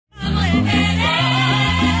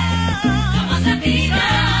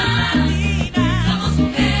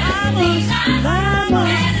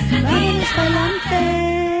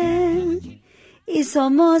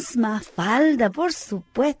Somos Mafalda, por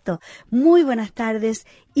supuesto. Muy buenas tardes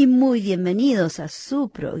y muy bienvenidos a su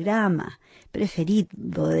programa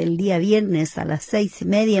preferido del día viernes a las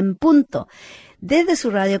 6:30 en punto, desde su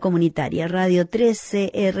radio comunitaria, Radio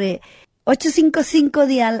 13R 855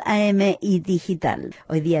 dial AM y digital.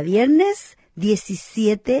 Hoy día viernes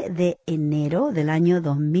 17 de enero del año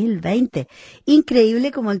 2020.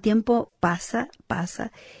 Increíble como el tiempo pasa,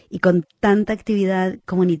 y con tanta actividad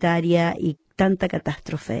comunitaria y tanta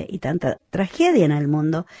catástrofe y tanta tragedia en el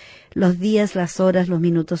mundo, los días, las horas, los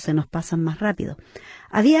minutos se nos pasan más rápido.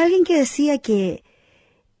 Había alguien que decía que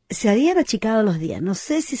se habían achicado los días. No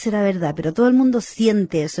sé si será verdad, pero todo el mundo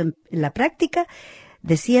siente eso en la práctica.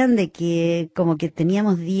 Decían de que como que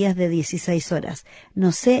teníamos días de 16 horas.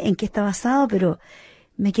 No sé en qué está basado, pero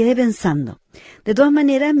me quedé pensando. De todas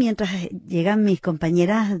maneras, mientras llegan mis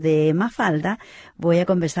compañeras de Mafalda, voy a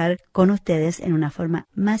conversar con ustedes en una forma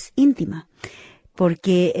más íntima.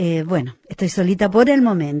 Porque, estoy solita por el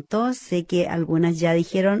momento. Sé que algunas ya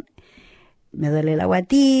dijeron, me duele la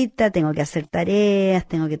guatita, tengo que hacer tareas,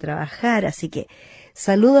 tengo que trabajar. Así que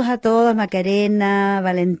saludos a todas, Macarena,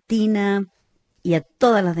 Valentina y a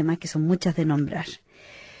todas las demás que son muchas de nombrar.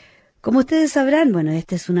 Como ustedes sabrán,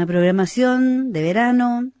 esta es una programación de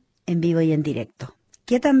verano, en vivo y en directo.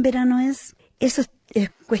 ¿Qué tan verano es? Eso es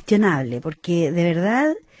cuestionable, porque de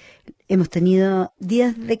verdad hemos tenido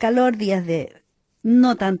días de calor, días de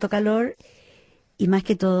no tanto calor, y más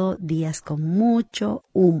que todo días con mucho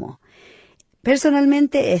humo.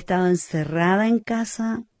 Personalmente he estado encerrada en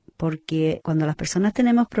casa, porque cuando las personas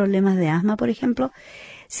tenemos problemas de asma, por ejemplo,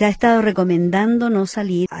 se ha estado recomendando no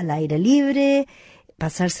salir al aire libre,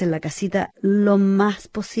 pasarse en la casita lo más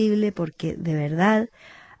posible, porque de verdad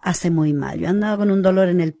hace muy mal. Yo he andado con un dolor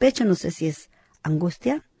en el pecho, no sé si es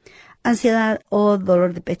angustia, ansiedad o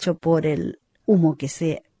dolor de pecho por el humo que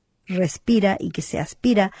se respira y que se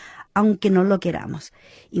aspira, aunque no lo queramos.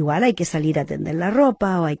 Igual hay que salir a tender la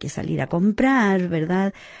ropa o hay que salir a comprar,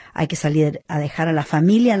 ¿verdad? Hay que salir a dejar a la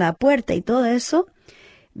familia a la puerta y todo eso,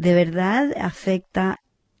 de verdad afecta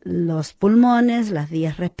los pulmones, las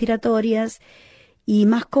vías respiratorias, y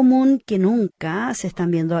más común que nunca se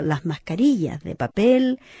están viendo las mascarillas de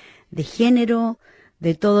papel, de género,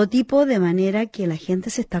 de todo tipo, de manera que la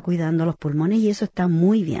gente se está cuidando los pulmones y eso está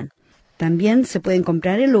muy bien. También se pueden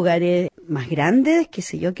comprar en lugares más grandes, qué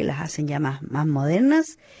sé yo, que las hacen ya más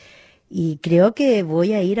modernas, y creo que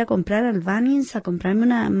voy a ir a comprar al Bunnings a comprarme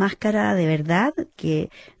una máscara de verdad,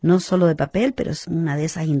 que no solo de papel, pero es una de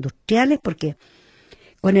esas industriales, porque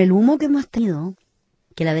con el humo que hemos tenido,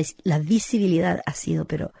 que la visibilidad ha sido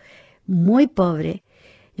pero muy pobre,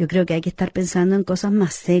 yo creo que hay que estar pensando en cosas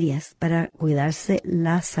más serias para cuidarse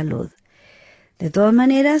la salud. De todas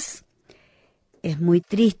maneras, es muy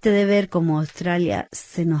triste de ver cómo Australia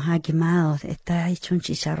se nos ha quemado, está hecho un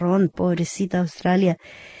chicharrón, pobrecita Australia.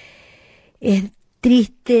 Es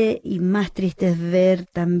triste, y más triste es ver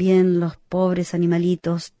también los pobres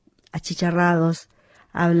animalitos achicharrados.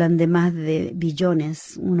 Hablan de más de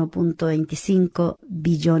billones, 1.25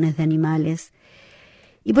 billones de animales.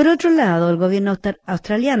 Y por otro lado, el gobierno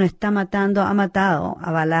australiano ha matado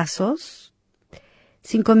a balazos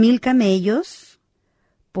 5.000 camellos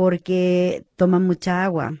porque toman mucha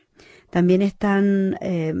agua. También están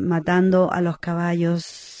matando a los caballos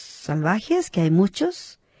salvajes, que hay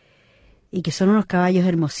muchos, y que son unos caballos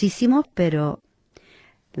hermosísimos, pero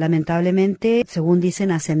lamentablemente, según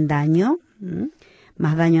dicen, hacen daño.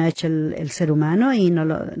 Más daño ha hecho el ser humano y no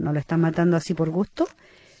lo están matando así por gusto,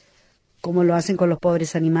 como lo hacen con los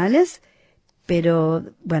pobres animales. Pero,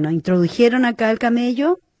 introdujeron acá el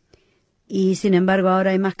camello y, sin embargo,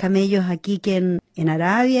 ahora hay más camellos aquí que en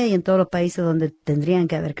Arabia y en todos los países donde tendrían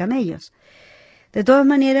que haber camellos. De todas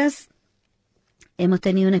maneras, hemos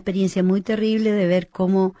tenido una experiencia muy terrible de ver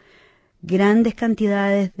cómo grandes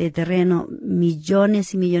cantidades de terreno,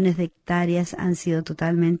 millones y millones de hectáreas, han sido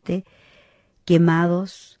totalmente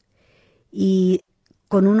quemados, y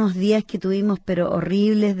con unos días que tuvimos pero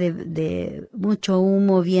horribles de mucho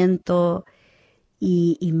humo, viento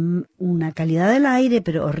y una calidad del aire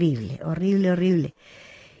pero horrible.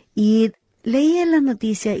 Y leí en las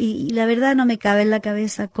noticias y la verdad no me cabe en la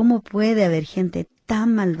cabeza cómo puede haber gente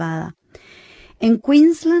tan malvada. En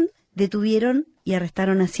Queensland detuvieron y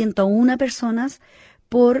arrestaron a 101 personas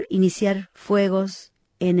por iniciar fuegos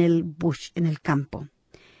en el bush, en el campo.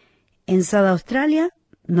 En South Australia,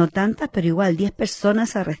 no tantas, pero igual 10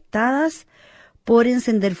 personas arrestadas por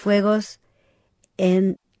encender fuegos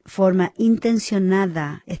en forma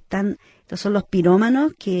intencionada. Estos son los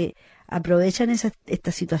pirómanos que aprovechan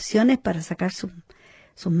estas situaciones para sacar sus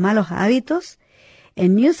malos hábitos.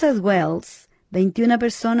 En New South Wales 21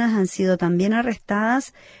 personas han sido también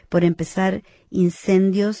arrestadas por empezar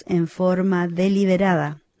incendios en forma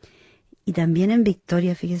deliberada. Y también en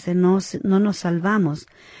Victoria, fíjese, no nos salvamos.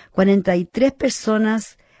 43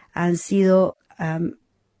 personas han sido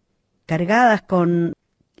cargadas con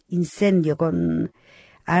incendio, con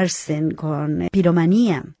arsen, con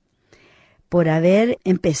piromanía, por haber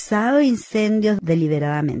empezado incendios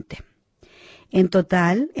deliberadamente. En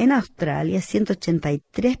total, en Australia,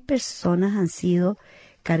 183 personas han sido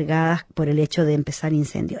cargadas por el hecho de empezar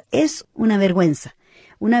incendios. Es una vergüenza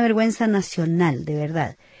nacional, de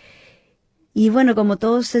verdad. Y bueno, como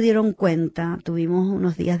todos se dieron cuenta, tuvimos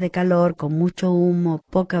unos días de calor con mucho humo,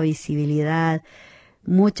 poca visibilidad,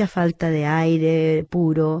 mucha falta de aire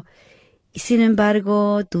puro. Y sin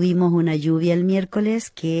embargo, tuvimos una lluvia el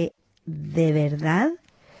miércoles que de verdad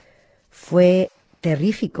fue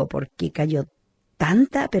terrífico porque cayó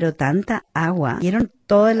tanta, pero tanta agua. Vieron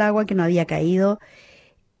todo el agua que no había caído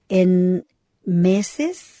en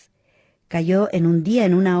meses. Cayó en un día,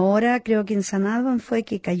 en una hora, creo que en San Albán fue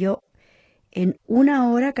que cayó. En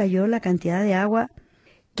una hora cayó la cantidad de agua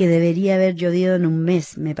que debería haber llovido en un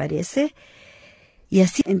mes, me parece. Y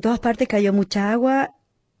así en todas partes cayó mucha agua.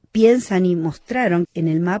 Piensan y mostraron en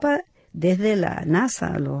el mapa desde la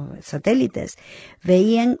NASA, los satélites,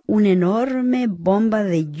 veían una enorme bomba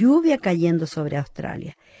de lluvia cayendo sobre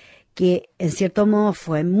Australia, que en cierto modo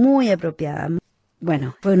fue muy apropiada.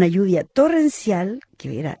 Bueno, fue una lluvia torrencial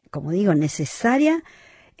que era, como digo, necesaria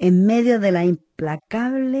en medio de la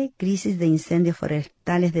implacable crisis de incendios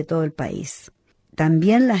forestales de todo el país.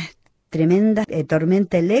 También las tremendas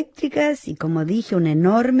tormentas eléctricas y, como dije, una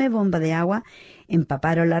enorme bomba de agua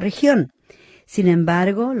empaparon la región. Sin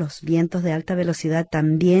embargo, los vientos de alta velocidad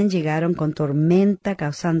también llegaron con tormenta,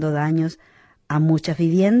 causando daños a muchas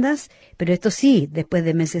viviendas, pero esto sí, después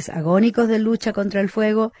de meses agónicos de lucha contra el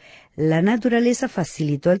fuego, la naturaleza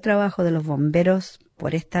facilitó el trabajo de los bomberos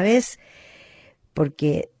por esta vez,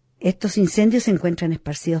 porque estos incendios se encuentran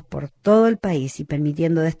esparcidos por todo el país y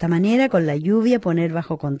permitiendo de esta manera, con la lluvia, poner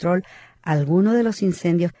bajo control algunos de los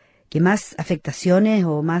incendios que más afectaciones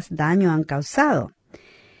o más daño han causado.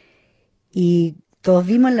 Y todos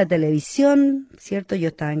vimos en la televisión, ¿cierto? Yo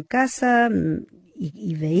estaba en casa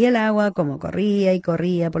y veía el agua como corría y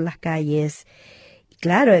corría por las calles. Y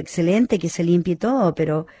claro, excelente que se limpie todo,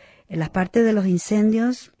 pero en las partes de los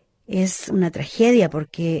incendios es una tragedia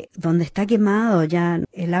porque donde está quemado ya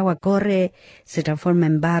el agua corre, se transforma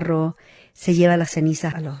en barro, se lleva las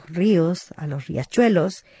cenizas a los ríos, a los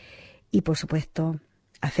riachuelos y por supuesto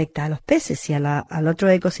afecta a los peces y al otro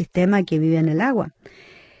ecosistema que vive en el agua.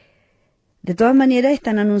 De todas maneras,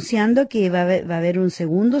 están anunciando que va a haber un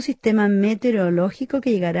segundo sistema meteorológico que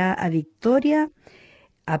llegará a Victoria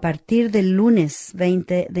a partir del lunes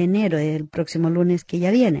 20 de enero, el próximo lunes que ya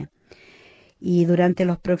viene. Y durante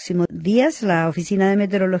los próximos días, la Oficina de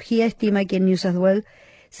Meteorología estima que en New South Wales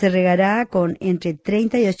se regará con entre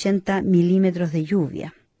 30 y 80 milímetros de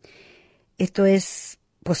lluvia. Esto es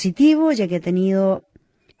positivo, ya que ha tenido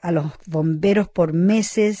a los bomberos por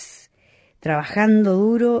meses trabajando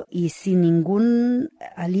duro y sin ningún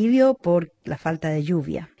alivio por la falta de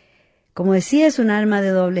lluvia. Como decía, es un arma de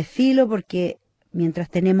doble filo porque mientras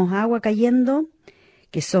tenemos agua cayendo,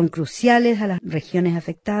 que son cruciales a las regiones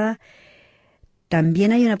afectadas,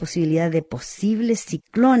 también hay una posibilidad de posibles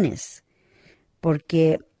ciclones,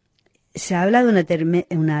 porque se habla de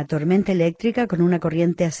una tormenta eléctrica con una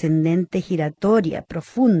corriente ascendente giratoria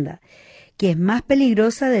profunda, que es más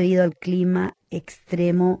peligrosa debido al clima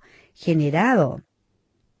extremo generado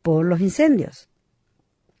por los incendios.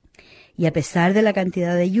 Y a pesar de la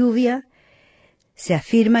cantidad de lluvia, se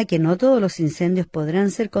afirma que no todos los incendios podrán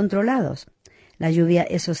ser controlados. La lluvia,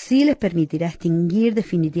 eso sí, les permitirá extinguir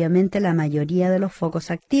definitivamente la mayoría de los focos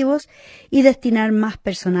activos y destinar más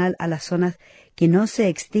personal a las zonas que no se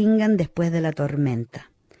extingan después de la tormenta.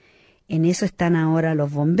 En eso están ahora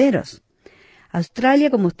los bomberos. Australia,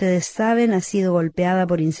 como ustedes saben, ha sido golpeada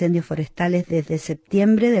por incendios forestales desde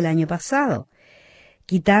septiembre del año pasado,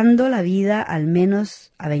 quitando la vida al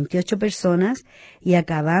menos a 28 personas y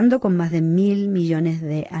acabando con más de 1.000 millones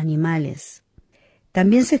de animales.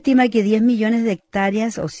 También se estima que 10 millones de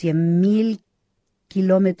hectáreas o 100.000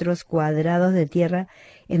 kilómetros cuadrados de tierra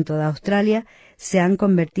en toda Australia se han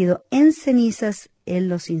convertido en cenizas en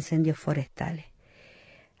los incendios forestales.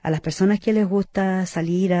 A las personas que les gusta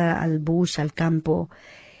salir al bush, al campo,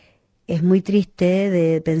 es muy triste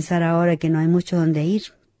de pensar ahora que no hay mucho donde ir,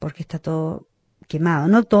 porque está todo quemado.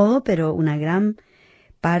 No todo, pero una gran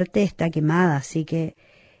parte está quemada, así que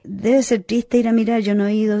debe ser triste ir a mirar. Yo no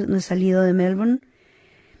he salido de Melbourne,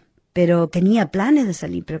 pero tenía planes de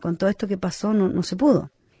salir, pero con todo esto que pasó no se pudo.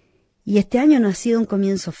 Y este año no ha sido un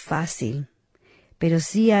comienzo fácil, pero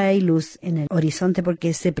sí hay luz en el horizonte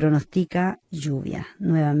porque se pronostica lluvia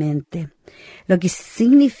nuevamente, lo que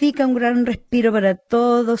significa un gran respiro para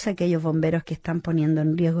todos aquellos bomberos que están poniendo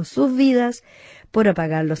en riesgo sus vidas por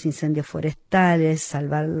apagar los incendios forestales,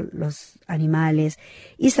 salvar los animales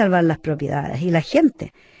y salvar las propiedades y la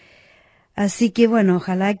gente. Así que bueno,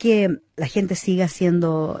 ojalá que la gente siga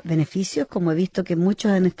haciendo beneficios, como he visto que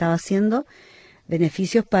muchos han estado haciendo,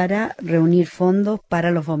 beneficios para reunir fondos para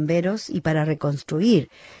los bomberos y para reconstruir,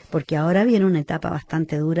 porque ahora viene una etapa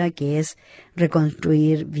bastante dura que es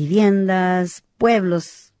reconstruir viviendas,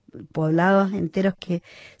 poblados enteros que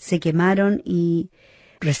se quemaron y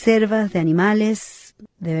reservas de animales.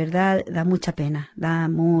 De verdad da mucha pena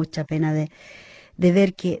de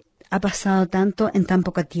ver que ha pasado tanto en tan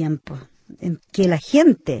poco tiempo, que la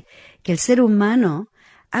gente, que el ser humano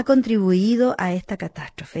ha contribuido a esta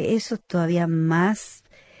catástrofe. Eso es todavía más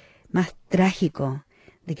trágico,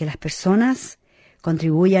 de que las personas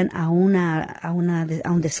contribuyan a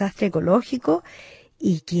un desastre ecológico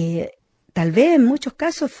y que tal vez en muchos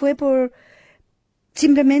casos fue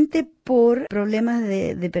simplemente por problemas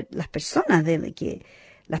de las personas, de que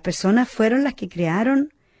las personas fueron las que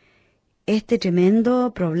crearon este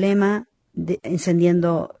tremendo problema de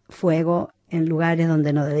encendiendo fuego en lugares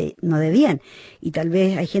donde no debían. Y tal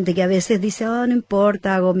vez hay gente que a veces dice, no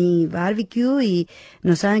importa, hago mi barbecue, y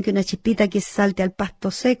no saben que una chispita que salte al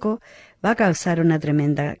pasto seco va a causar una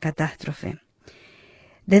tremenda catástrofe.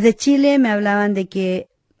 Desde Chile me hablaban de que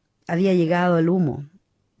había llegado el humo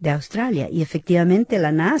de Australia, y efectivamente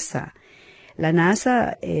la NASA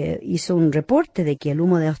hizo un reporte de que el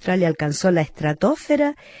humo de Australia alcanzó la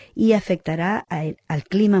estratosfera y afectará al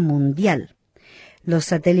clima mundial. Los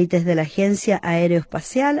satélites de la Agencia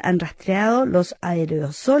Aeroespacial han rastreado los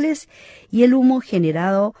aerosoles y el humo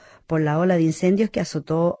generado por la ola de incendios que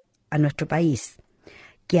azotó a nuestro país,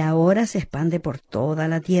 que ahora se expande por toda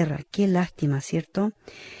la Tierra. Qué lástima, ¿cierto?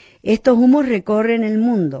 Estos humos recorren el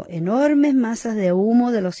mundo. Enormes masas de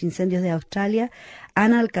humo de los incendios de Australia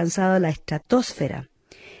han alcanzado la estratosfera.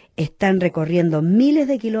 Están recorriendo miles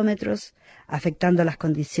de kilómetros, afectando las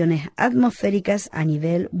condiciones atmosféricas a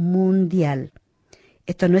nivel mundial.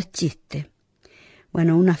 Esto no es chiste.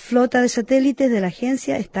 Bueno, una flota de satélites de la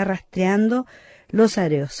agencia está rastreando los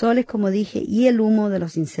aerosoles, como dije, y el humo de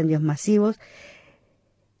los incendios masivos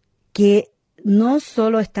que no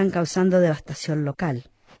solo están causando devastación local.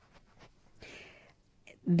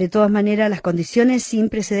 De todas maneras, las condiciones sin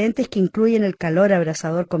precedentes que incluyen el calor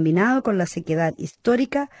abrasador combinado con la sequedad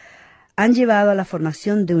histórica han llevado a la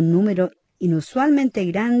formación de un número inusualmente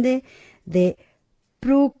grande de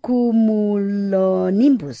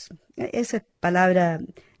procumulonimbus. Esa es palabra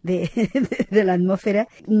de la atmósfera,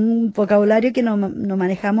 un vocabulario que no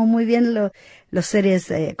manejamos muy bien los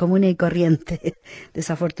seres comunes y corrientes,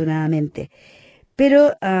 desafortunadamente.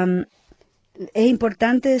 Pero es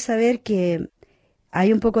importante saber que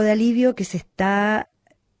hay un poco de alivio, que se está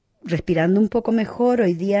respirando un poco mejor.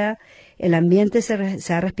 Hoy día el ambiente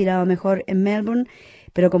se ha respirado mejor en Melbourne,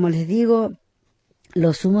 pero como les digo,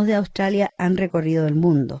 los humos de Australia han recorrido el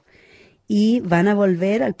mundo y van a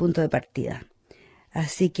volver al punto de partida.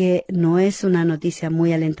 Así que no es una noticia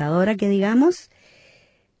muy alentadora que digamos,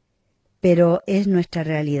 pero es nuestra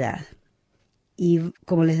realidad. Y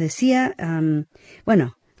como les decía, han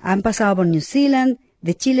pasado por New Zealand.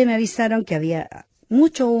 De Chile me avisaron que había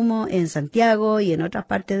mucho humo en Santiago y en otras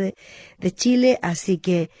partes de Chile, así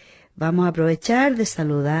que vamos a aprovechar de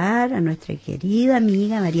saludar a nuestra querida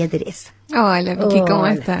amiga María Teresa. Hola, Vicky, ¿cómo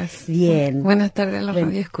estás? Bien. Buenas tardes a los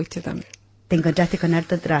radioescuchas también. ¿Te encontraste con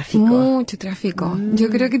harto tráfico? Mucho tráfico. Yo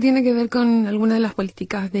creo que tiene que ver con algunas de las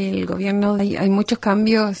políticas del gobierno. Hay muchos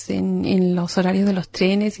cambios en los horarios de los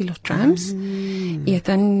trenes y los trams, y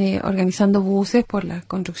están organizando buses por la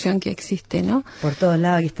construcción que existe, ¿no? Por todos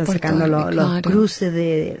lados, que están sacando los cruces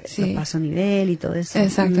de los paso nivel y todo eso.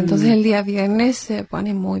 Exacto, entonces el día viernes se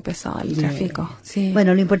pone muy pesado el tráfico. Sí.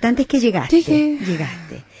 Bueno, lo importante es que llegaste.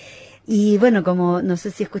 Llegaste. Y bueno, como no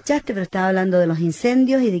sé si escuchaste, pero estaba hablando de los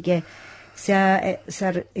incendios y de que se ha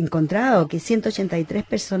encontrado que 183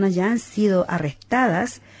 personas ya han sido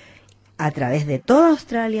arrestadas a través de toda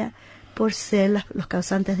Australia por ser los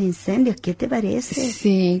causantes de incendios. ¿Qué te parece?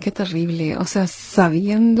 Sí, qué terrible. O sea,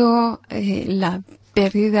 sabiendo la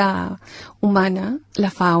pérdida humana, la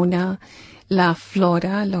fauna, la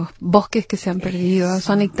flora, los bosques que se han perdido,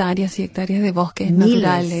 son hectáreas y hectáreas de bosques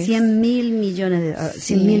naturales. 100.000 millones de...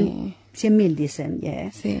 100.000 dicen,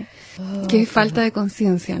 yeah. Sí. Qué falta de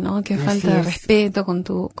conciencia, ¿no? Qué falta de respeto con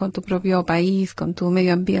tu propio país, con tu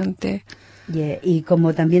medio ambiente. Yeah. Y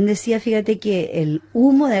como también decía, fíjate que el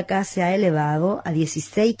humo de acá se ha elevado a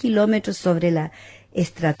 16 kilómetros sobre la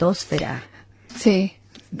estratosfera. Sí.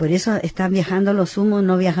 Por eso están viajando los humos,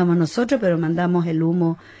 no viajamos nosotros, pero mandamos el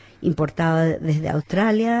humo importado desde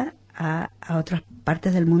Australia a otras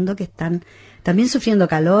partes del mundo que están también sufriendo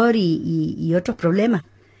calor y otros problemas.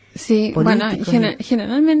 Sí, bueno,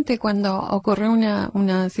 generalmente cuando ocurre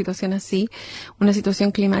una situación así, una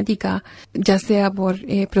situación climática, ya sea por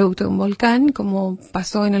producto de un volcán, como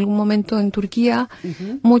pasó en algún momento en Turquía,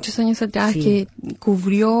 muchos años atrás, que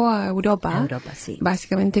cubrió a Europa, sí,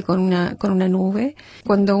 básicamente con una nube.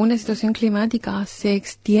 Cuando una situación climática se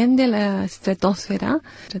extiende a la estratosférico,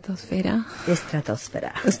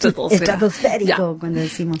 cuando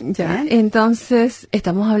decimos. Ya. Entonces,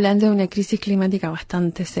 estamos hablando de una crisis climática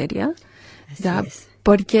bastante seria. ¿Ya?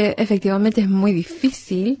 Porque efectivamente es muy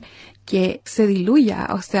difícil que se diluya,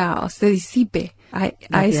 o se disipe a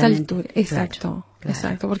esa altura. Exacto, claro.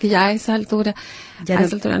 Exacto, porque ya a esa altura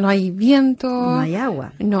no hay viento, no hay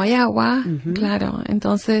agua, claro.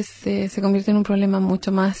 Entonces se convierte en un problema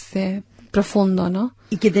mucho más profundo, ¿no?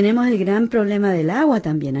 Y que tenemos el gran problema del agua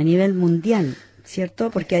también a nivel mundial, ¿cierto?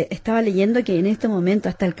 Porque estaba leyendo que en este momento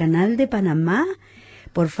hasta el canal de Panamá,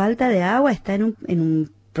 por falta de agua, está en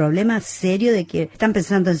un problema serio de que están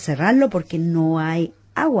pensando en cerrarlo porque no hay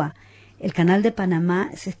agua. El canal de Panamá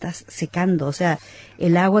se está secando, o sea,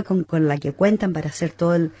 el agua con la que cuentan para hacer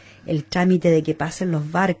todo el trámite de que pasen los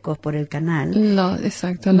barcos por el canal.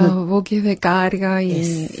 Los buques de carga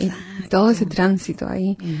y todo ese tránsito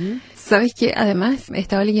ahí. Sabes que además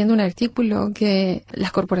estaba leyendo un artículo que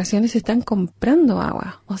las corporaciones están comprando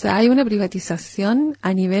agua, o sea, hay una privatización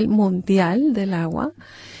a nivel mundial del agua,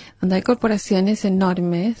 donde hay corporaciones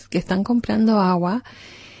enormes que están comprando agua.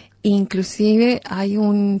 Inclusive hay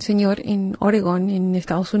un señor en Oregón, en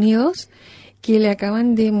Estados Unidos, que le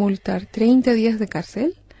acaban de multar 30 días de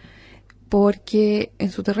cárcel porque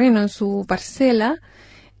en su terreno, en su parcela,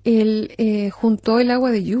 él juntó el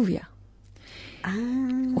agua de lluvia.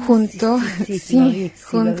 Juntó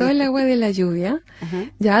el agua de la lluvia,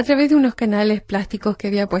 ya a través de unos canales plásticos que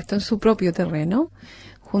había puesto en su propio terreno.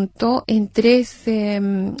 Juntó en 3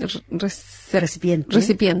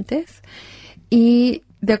 recipientes y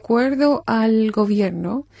de acuerdo al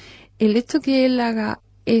gobierno, el hecho que él haga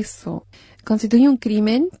eso constituye un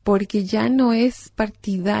crimen porque ya no es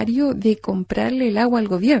partidario de comprarle el agua al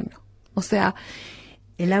gobierno. O sea,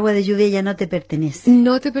 el agua de lluvia ya no te pertenece.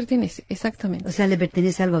 No te pertenece, exactamente. O sea, le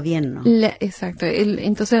pertenece al gobierno. Exacto.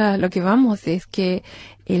 Entonces, lo que vamos es que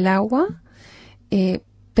el agua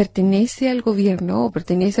pertenece al gobierno o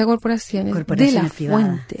pertenece a corporaciones de la privadas.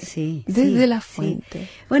 Fuente. Desde la fuente.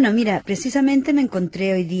 Bueno, mira, precisamente me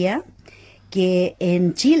encontré hoy día que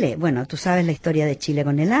en Chile, bueno, tú sabes la historia de Chile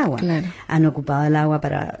con el agua. Claro. Han ocupado el agua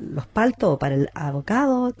para los paltos o para el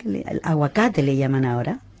avocado, el aguacate le llaman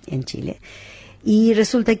ahora en Chile. Y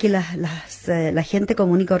resulta que la gente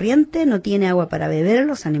común y corriente no tiene agua para beber,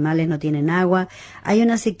 los animales no tienen agua, hay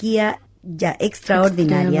una sequía ya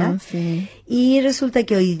extraordinaria. Sí. Y resulta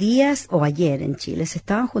que hoy día o ayer en Chile se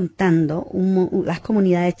estaban juntando las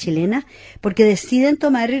comunidades chilenas porque deciden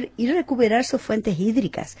tomar y recuperar sus fuentes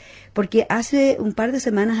hídricas, porque hace un par de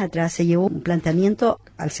semanas atrás se llevó un planteamiento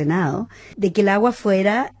al Senado de que el agua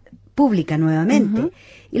fuera pública nuevamente.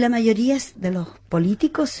 Y la mayoría de los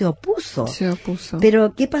políticos se opuso.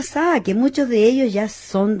 Pero ¿qué pasaba? Que muchos de ellos ya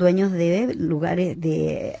son dueños de lugares,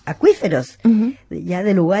 de acuíferos, ya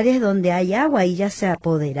de lugares donde hay agua, y ya se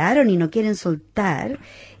apoderaron y no quieren soltar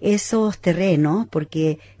esos terrenos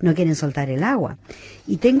porque no quieren soltar el agua.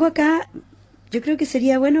 Y tengo acá, yo creo que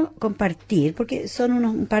sería bueno compartir, porque son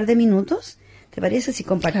un par de minutos. ¿Te parece si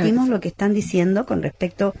compartimos lo que están diciendo con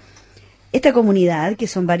respecto a esta comunidad, que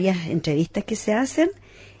son varias entrevistas que se hacen?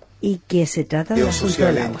 Y que se trata de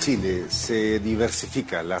social en Chile. Se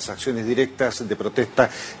diversifica las acciones directas de protesta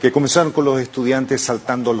que comenzaron con los estudiantes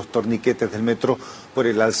saltando los torniquetes del metro por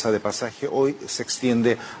el alza de pasaje. Hoy se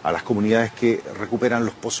extiende a las comunidades que recuperan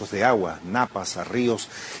los pozos de agua, napas, a ríos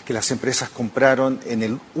que las empresas compraron en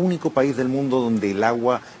el único país del mundo donde el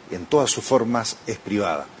agua en todas sus formas es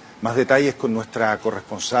privada. Más detalles con nuestra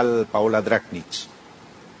corresponsal Paola Dracnich.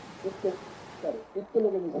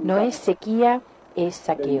 No es sequía, es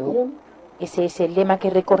saqueo. Ese es el lema que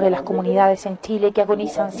recorre las comunidades en Chile que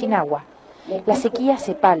agonizan sin agua. La sequía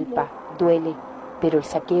se palpa, duele, pero el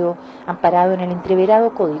saqueo, amparado en el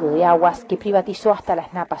entreverado Código de Aguas que privatizó hasta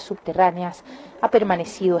las napas subterráneas, ha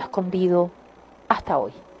permanecido escondido hasta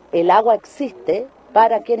hoy. El agua existe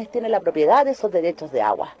para quienes tienen la propiedad de esos derechos de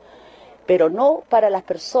agua. pero no para las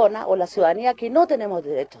personas o la ciudadanía que no tenemos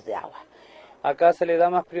derechos de agua. Acá se le da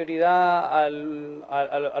más prioridad a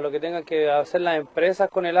lo que tengan que hacer las empresas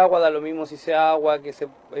con el agua, da lo mismo si sea agua que sea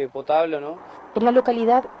potable o no. En la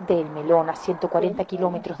localidad de El Melón, a 140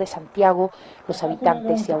 kilómetros de Santiago, los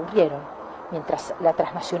habitantes se aburrieron, mientras la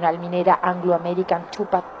transnacional minera Anglo American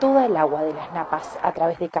chupa toda el agua de las napas a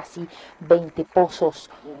través de casi 20 pozos.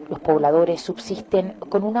 Los pobladores subsisten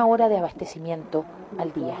con 1 hora de abastecimiento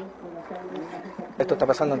al día. Esto está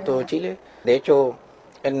pasando en todo Chile. De hecho,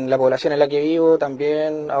 en la población en la que vivo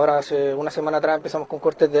también, ahora hace una semana atrás empezamos con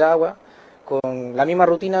cortes de agua, con la misma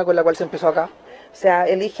rutina con la cual se empezó acá. O sea,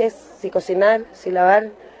 eliges si cocinar, si lavar,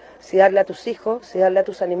 si darle a tus hijos, si darle a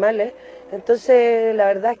tus animales. Entonces, la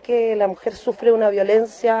verdad es que la mujer sufre una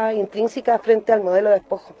violencia intrínseca frente al modelo de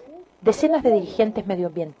despojo. Decenas de dirigentes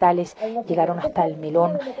medioambientales llegaron hasta El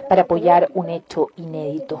Melón para apoyar un hecho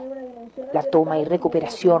inédito, la toma y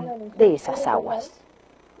recuperación de esas aguas.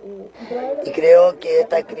 Y creo que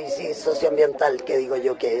esta crisis socioambiental, que digo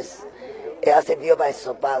yo que ha servido para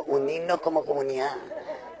eso, para unirnos como comunidad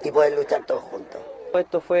y poder luchar todos juntos.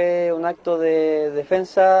 Esto fue un acto de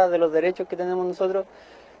defensa de los derechos que tenemos nosotros.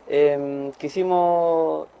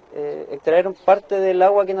 Quisimos extraer parte del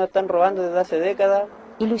agua que nos están robando desde hace décadas.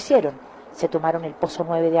 Y lo hicieron. Se tomaron el Pozo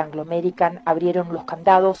 9 de Anglo American, abrieron los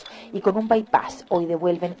candados y con un bypass hoy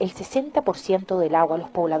devuelven el 60% del agua a los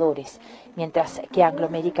pobladores. Mientras que Anglo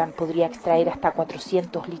American podría extraer hasta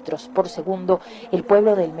 400 litros por segundo, el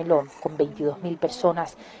pueblo del Melón, con 22.000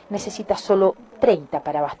 personas, necesita solo 30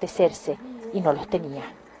 para abastecerse y no los tenía.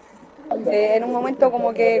 En un momento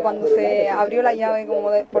como que cuando se abrió la llave,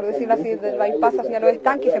 por decirlo así, del bypass hacia los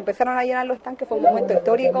estanques, se empezaron a llenar los estanques, fue un momento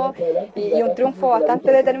histórico y un triunfo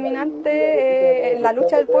bastante determinante en la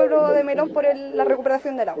lucha del pueblo de Melón por la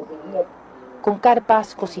recuperación del agua. Con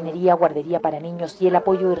carpas, cocinería, guardería para niños y el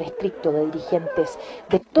apoyo irrestricto de dirigentes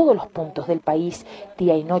de todos los puntos del país,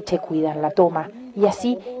 día y noche cuidan la toma y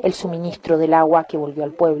así el suministro del agua que volvió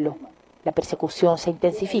al pueblo. La persecución se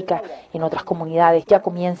intensifica. En otras comunidades ya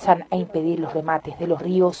comienzan a impedir los remates de los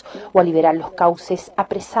ríos o a liberar los cauces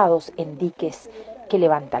apresados en diques que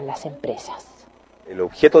levantan las empresas. El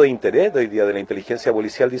objeto de interés de hoy día de la inteligencia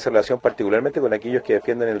policial dice relación particularmente con aquellos que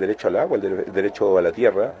defienden el derecho al agua, el derecho a la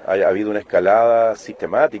tierra. Ha habido una escalada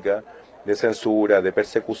sistemática de censura, de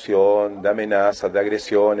persecución, de amenazas, de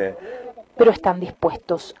agresiones. Pero están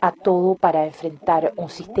dispuestos a todo para enfrentar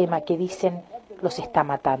un sistema que dicen los está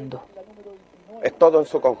matando. Es todo en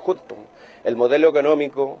su conjunto, el modelo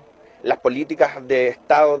económico, las políticas de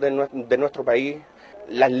Estado de nuestro país,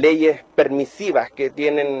 las leyes permisivas que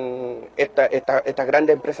tienen estas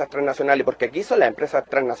grandes empresas transnacionales, porque aquí son las empresas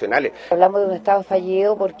transnacionales. Hablamos de un Estado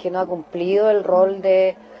fallido porque no ha cumplido el rol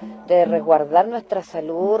de resguardar nuestra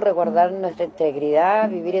salud, resguardar nuestra integridad,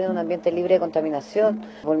 vivir en un ambiente libre de contaminación,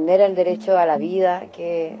 vulnera el derecho a la vida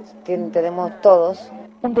que tenemos todos.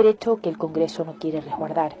 Un derecho que el Congreso no quiere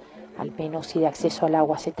resguardar, al menos si de acceso al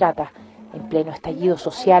agua se trata. En pleno estallido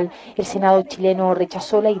social, el Senado chileno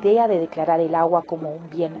rechazó la idea de declarar el agua como un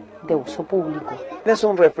bien de uso público. Es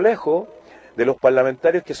un reflejo de los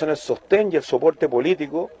parlamentarios que son el sostén y el soporte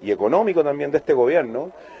político y económico también de este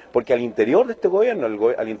gobierno, porque al interior de este gobierno,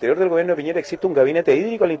 al interior del gobierno de Piñera existe un gabinete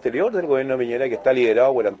hídrico al interior del gobierno de Piñera que está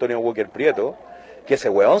liderado por Antonio Walker Prieto, que ese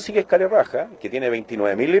hueón sí que es carerraja, que tiene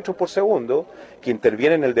 29.000 litros por segundo, que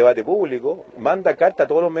interviene en el debate público, manda carta a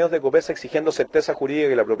todos los medios de COPESA exigiendo certeza jurídica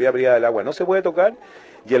que la propiedad privada del agua no se puede tocar,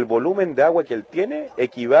 y el volumen de agua que él tiene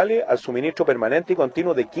equivale al suministro permanente y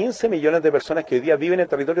continuo de 15 millones de personas que hoy día viven en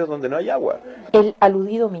territorios donde no hay agua. El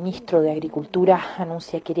aludido ministro de Agricultura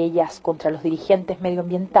anuncia querellas contra los dirigentes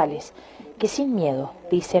medioambientales, que sin miedo,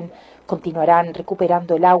 dicen, continuarán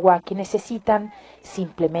recuperando el agua que necesitan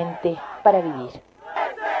simplemente para vivir.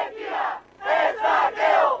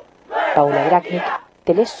 Paula Grachnik,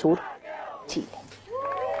 Telesur, Chile.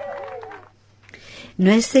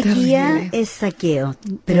 No es sequía, Terrible. es saqueo.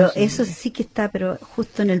 Pero Terrible. eso sí que está pero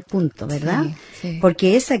justo en el punto, ¿verdad? Sí, sí.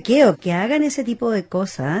 Porque es saqueo, que hagan ese tipo de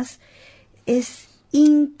cosas es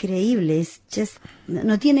increíble. Es just,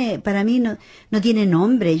 no tiene, para mí no tiene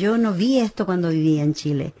nombre. Yo no vi esto cuando vivía en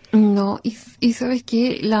Chile. No, y sabes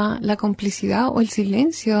que la complicidad o el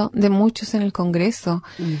silencio de muchos en el Congreso,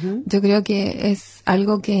 yo creo que es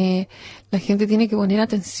algo que la gente tiene que poner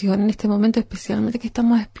atención en este momento, especialmente que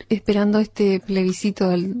estamos esperando este plebiscito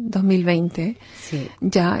del 2020. Sí.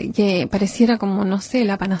 Ya, que pareciera como, no sé,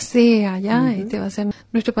 la panacea, ya, este va a ser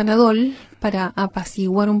nuestro panadol para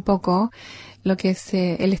apaciguar un poco lo que es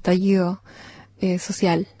el estallido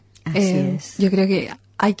social. Así es. Yo creo que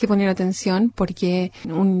hay que poner atención porque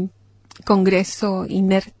un Congreso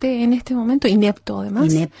inerte en este momento, inepto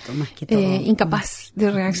además. Inepto, más que todo. Incapaz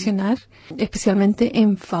de reaccionar, especialmente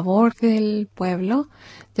en favor del pueblo.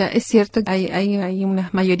 Ya es cierto que hay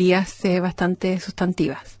unas mayorías bastante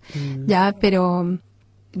sustantivas, ya, pero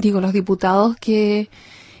digo, los diputados que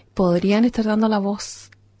podrían estar dando la voz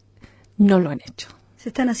no lo han hecho. Se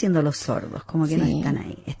están haciendo los sordos, como que no están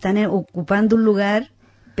ahí. Están ocupando un lugar,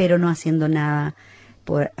 pero no haciendo nada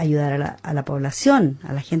por ayudar a la población,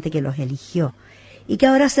 a la gente que los eligió. Y que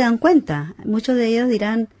ahora se dan cuenta. Muchos de ellos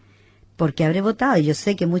dirán, ¿por qué habré votado? Y yo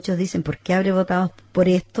sé que muchos dicen, ¿por qué habré votado por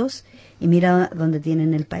estos? Y mira dónde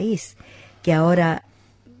tienen el país. Que ahora,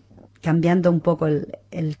 cambiando un poco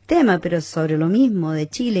el tema, pero sobre lo mismo de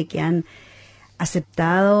Chile, que han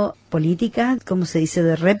aceptado políticas, como se dice,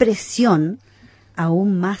 de represión,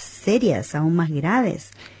 aún más serias, aún más graves.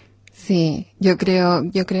 Sí, yo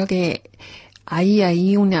creo que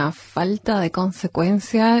hay una falta de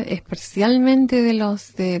consecuencia, especialmente de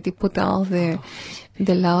los diputados del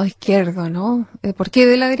lado izquierdo, ¿no? Porque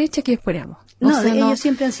de la derecha, ¿qué esperamos? Ellos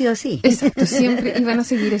siempre han sido así. Exacto, siempre, y van a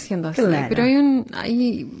seguir siendo así. Claro. Pero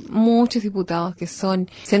hay muchos diputados que son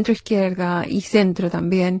centro izquierda y centro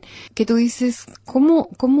también, que tú dices, ¿cómo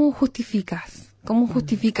justificas? ¿Cómo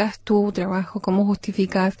justificas tu trabajo? ¿Cómo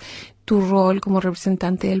justificas tu rol como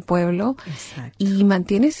representante del pueblo? Exacto. Y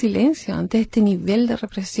mantienes silencio ante este nivel de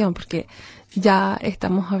represión, porque ya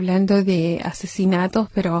estamos hablando de asesinatos,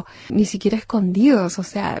 pero ni siquiera escondidos. O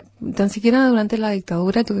sea, tan siquiera durante la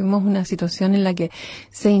dictadura tuvimos una situación en la que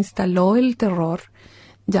se instaló el terror,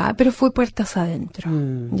 ya, pero fue puertas adentro.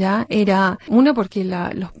 Ya era porque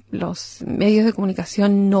los medios de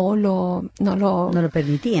comunicación no lo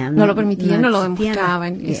permitían, no lo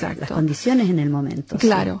demostraban. Exacto. Las condiciones en el momento.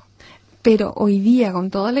 Claro. Sí. Pero hoy día,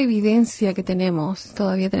 con toda la evidencia que tenemos,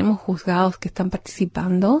 todavía tenemos juzgados que están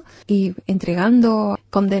participando y entregando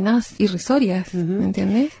condenas irrisorias, ¿me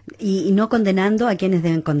entiendes? Y no condenando a quienes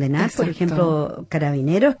deben condenar. Exacto. Por ejemplo,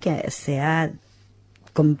 Carabineros, que se ha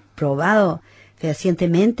comprobado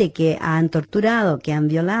fehacientemente que han torturado, que han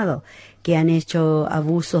violado, que han hecho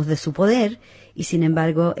abusos de su poder y sin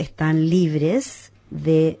embargo están libres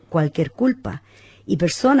de cualquier culpa. Y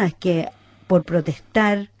personas que por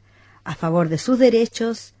protestar a favor de sus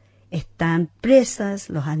derechos están presas,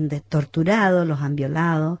 los han torturado, los han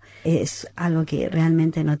violado. Es algo que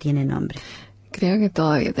realmente no tiene nombre. Creo que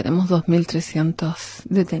todavía tenemos 2.300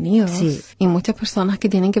 detenidos. Sí. Y muchas personas que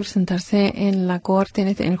tienen que presentarse en la corte, en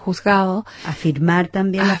el juzgado. A firmar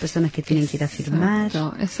también, las personas que tienen que ir a firmar.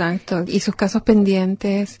 Exacto. Y sus casos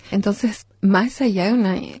pendientes. Entonces, más allá de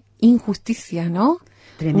una injusticia, ¿no?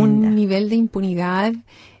 Tremenda. Un nivel de impunidad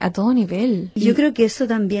a todo nivel. Y yo creo que eso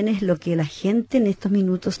también es lo que la gente en estos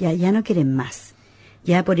minutos ya no quieren más.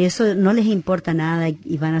 Ya por eso no les importa nada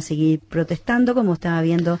y van a seguir protestando, como estaba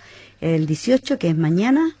viendo el 18, que es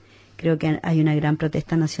mañana. Creo que hay una gran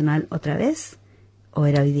protesta nacional otra vez. ¿O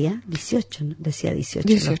era hoy día? 18, ¿no? Decía 18.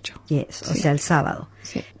 18. Yes, o sea, el sábado.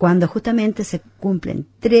 Sí. Cuando justamente se cumplen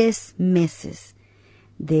 3 meses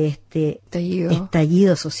de este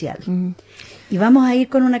estallido social. Y vamos a ir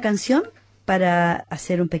con una canción para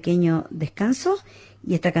hacer un pequeño descanso.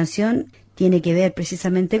 Y esta canción tiene que ver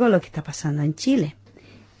precisamente con lo que está pasando en Chile.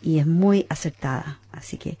 Y es muy acertada.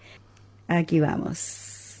 Así que aquí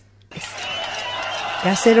vamos.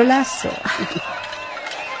 Cacerolazo.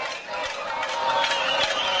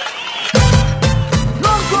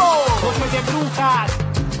 ¡Noche de brujas!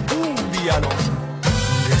 Un día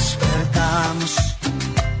despertamos.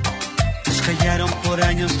 Nos callaron por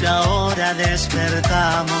años y ahora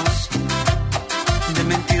despertamos. De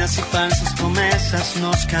mentiras y falsas promesas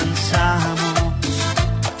nos cansamos.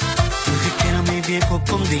 Mi viejo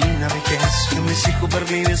condena vejez, que mis hijos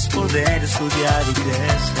ver libres poder estudiar y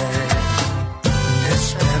crecer.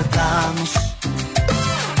 Despertamos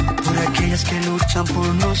por aquellas que luchan por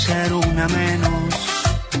no ser una menos,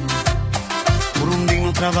 por un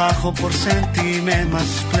digno trabajo, por sentirme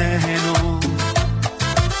más pleno,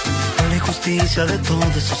 por la injusticia de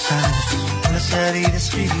todos esos años, por las heridas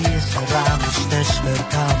que cerramos.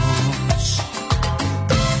 Despertamos.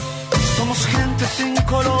 Somos gente sin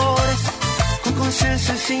colores, con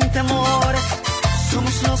conciencia y sin temores.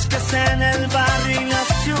 Somos los que hacen el barrio y la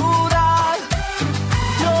ciudad.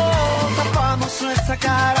 No tapamos nuestra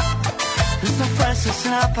cara, nuestra fuerza es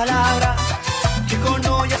la palabra, que con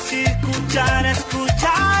ollas y cuchara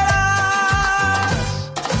escucharás.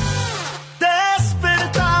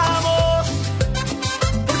 Despertamos,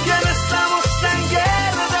 porque no estamos en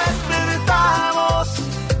guerra. Despertamos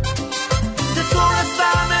de toda esta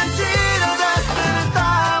mentira.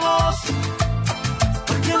 Despertamos,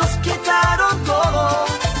 porque nos quitaron todo,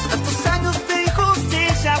 tantos años de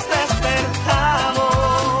injusticias. Despertamos.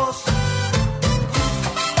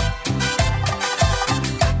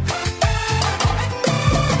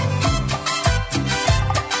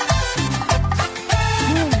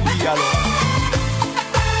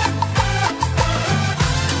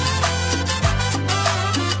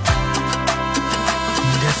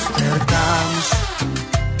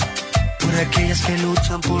 aquellas que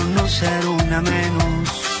luchan por no ser una menos,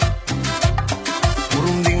 por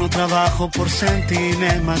un digno trabajo, por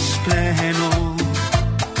sentirme más pleno,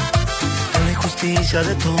 por la injusticia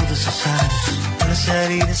de todos esos años, por las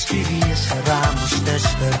heridas que hoy cerramos,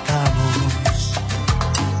 despertamos.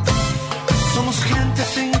 Somos gente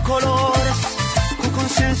sin colores, con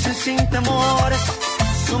conciencia y sin temores,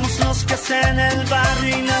 somos los que hacen el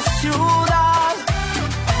barrio y la ciudad.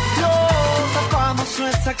 No tapamos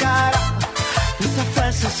nuestra cara, nuestra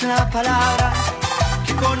fuerza es la palabra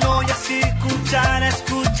que con ollas y cuchara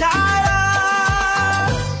escucharás.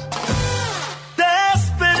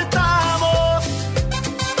 Despertamos,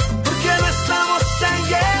 porque no estamos en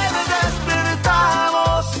guerra,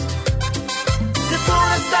 despertamos de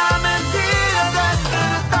toda esta mentira,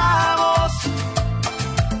 despertamos,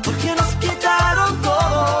 porque nos quitaron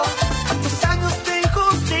todo, tantos años de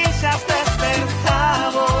injusticias,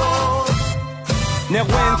 despertamos.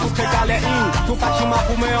 Newen tu kekalein, tu pachima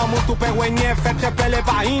pumeo mutu pewenye fete pele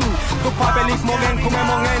bain, tu papelis mogen kume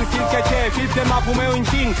mongen fil keche fil tema pumeo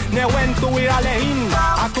inchin, newen tu iralein,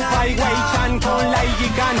 a tu pai weichan con la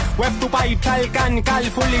igikan, web tu pai talkan kal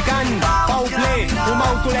fulikan, pauple,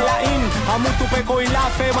 umau tu lelain, a mutu peko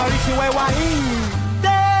ilafe marichi wewain.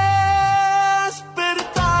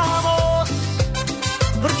 Despertamos,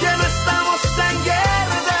 porque no estamos en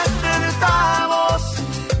guerra, despertamos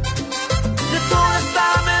de toda esta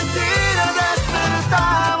mentira,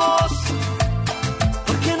 despertamos,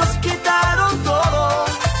 porque nos quitaron todo,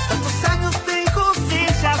 tantos años de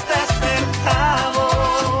injusticias,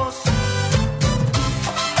 despertamos.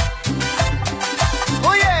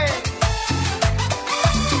 Oye,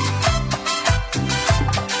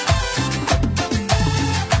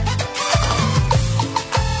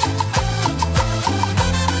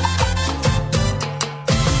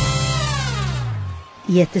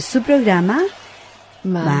 Y este es su programa,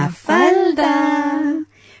 Mafalda.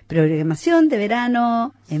 Programación de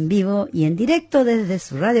verano en vivo y en directo desde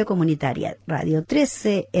su radio comunitaria, Radio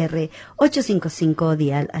 13R 855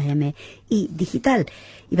 Dial AM y digital.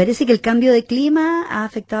 Y parece que el cambio de clima ha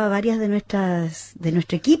afectado a varias de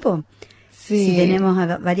nuestro equipo. Sí, tenemos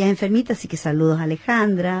a varias enfermitas, así que saludos a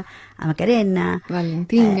Alejandra, a Macarena,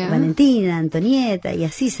 Valentina, Antonieta, y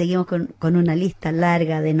así seguimos con una lista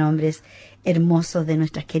larga de nombres hermosos de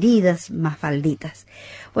nuestras queridas mafalditas.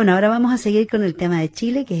 Bueno, ahora vamos a seguir con el tema de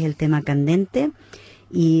Chile, que es el tema candente,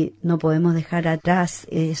 y no podemos dejar atrás,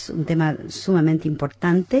 es un tema sumamente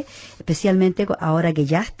importante, especialmente ahora que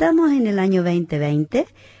ya estamos en el año 2020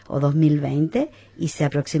 o 2020 y se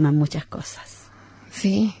aproximan muchas cosas.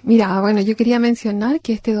 Sí, mira, bueno, yo quería mencionar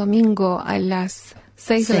que este domingo a las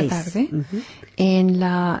 6 de la tarde, en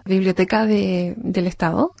la biblioteca del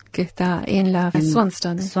Estado, que está en la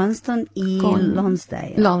Swanston y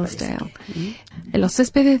Lonsdale. Los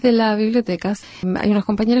céspedes de la biblioteca, hay unos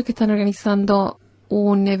compañeros que están organizando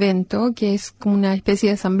un evento que es como una especie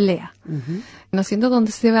de asamblea, ¿no siendo?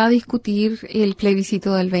 Donde se va a discutir el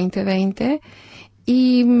plebiscito del 2020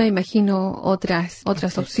 y me imagino otras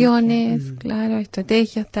opciones, claro,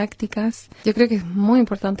 estrategias, tácticas. Yo creo que es muy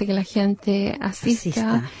importante que la gente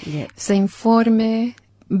asista. Se informe,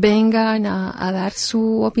 vengan a dar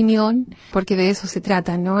su opinión, porque de eso se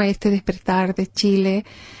trata, ¿no? Este despertar de Chile,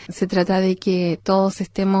 se trata de que todos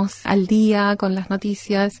estemos al día con las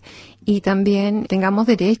noticias y también tengamos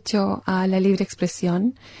derecho a la libre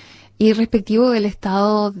expresión y respectivo del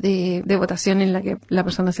estado de votación en la que la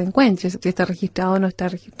persona se encuentre, si está registrado o no está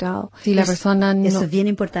registrado. Si la persona no... Eso es bien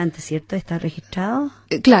importante, ¿cierto? ¿Está registrado?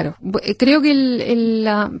 Claro, creo que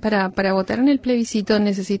para votar en el plebiscito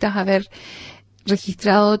necesitas haber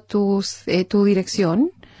registrado tu dirección,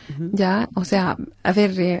 ya, o sea,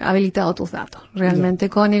 haber habilitado tus datos realmente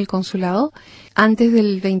con el consulado antes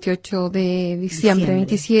del 28 de diciembre,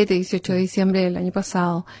 27, 18 de diciembre del año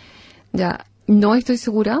pasado. Ya, no estoy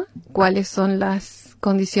segura cuáles son las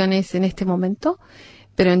condiciones en este momento,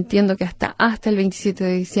 pero entiendo que hasta el 27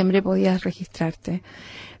 de diciembre podías registrarte.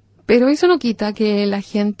 Pero eso no quita que la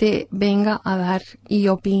gente venga a dar y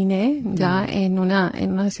opine ya en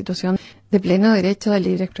una situación de pleno derecho de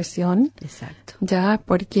libre expresión. Exacto. Ya,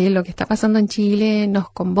 porque lo que está pasando en Chile nos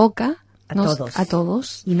convoca a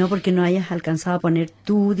todos. Y no porque no hayas alcanzado a poner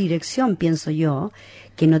tu dirección, pienso yo,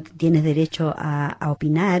 que no tienes derecho a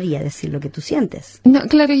opinar y a decir lo que tú sientes. No,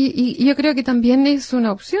 claro, y yo creo que también es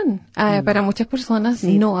una opción para muchas personas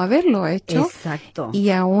no haberlo hecho. Exacto.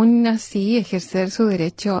 Y aún así ejercer su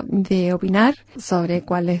derecho de opinar sobre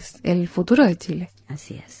cuál es el futuro de Chile.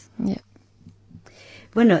 Así es. Yeah.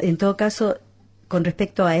 Bueno, en todo caso, con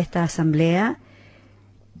respecto a esta asamblea,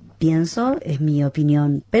 pienso, es mi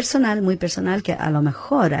opinión personal, muy personal, que a lo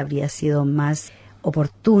mejor habría sido más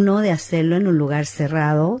oportuno de hacerlo en un lugar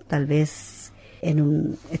cerrado, tal vez en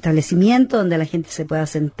un establecimiento donde la gente se pueda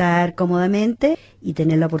sentar cómodamente y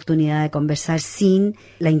tener la oportunidad de conversar sin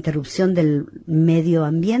la interrupción del medio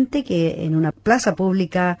ambiente, que en una plaza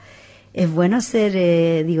pública es bueno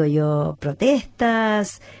hacer, digo yo,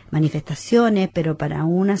 protestas, manifestaciones, pero para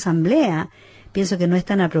una asamblea pienso que no es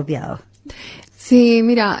tan apropiado. Sí,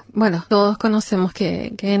 mira, bueno, todos conocemos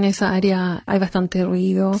que en esa área hay bastante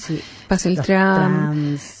ruido, sí, pasa el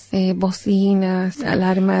tram, bocinas,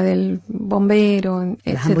 alarma del bombero,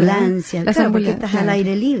 las ambulancias, claro, porque estás al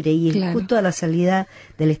aire libre y claro, justo a la salida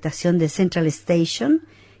de la estación de Central Station,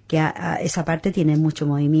 que esa parte tiene mucho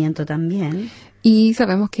movimiento también. Y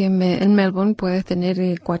sabemos que en Melbourne puedes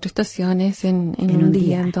tener 4 estaciones en un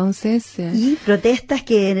día, entonces... y protestas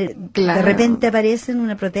que claro, de repente aparecen,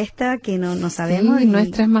 una protesta que no sabemos. Sí,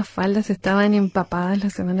 nuestras mafaldas estaban empapadas la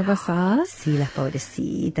semana pasada. Sí, las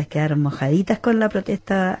pobrecitas quedaron mojaditas con la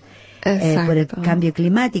protesta por el cambio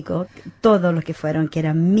climático. Todos los que fueron, que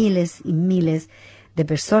eran miles y miles de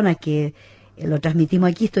personas que lo transmitimos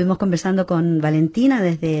aquí. Estuvimos conversando con Valentina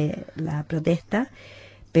desde la protesta,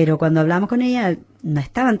 pero cuando hablamos con ella no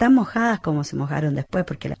estaban tan mojadas como se mojaron después,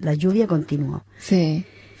 porque la lluvia continuó. Sí,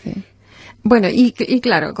 sí. Bueno, y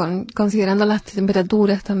claro, considerando las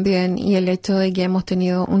temperaturas también y el hecho de que hemos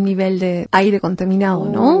tenido un nivel de aire contaminado,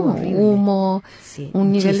 ¿no? Horrible. Humo, sí,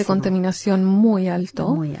 un nivel de contaminación muy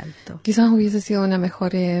alto. Muy alto. Quizás hubiese sido una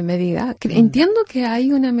mejor medida. Entiendo que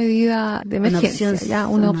hay una medida de emergencia,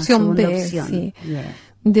 una opción B, sí. Yeah,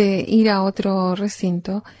 de ir a otro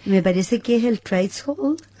recinto. Me parece que es el Trades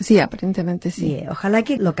Hall. Sí, aparentemente sí. Ojalá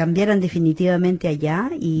que lo cambiaran definitivamente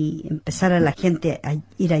allá y empezara la gente a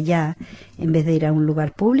ir allá en vez de ir a un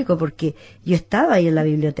lugar público, porque yo estaba ahí en la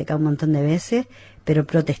biblioteca un montón de veces, pero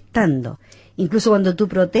protestando. Incluso cuando tú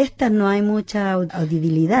protestas no hay mucha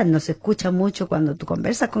audibilidad, no se escucha mucho cuando tú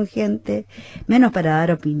conversas con gente, menos para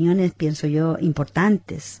dar opiniones, pienso yo,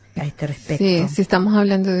 importantes a este respecto. Sí, sí, estamos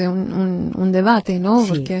hablando de un debate, ¿no? Sí.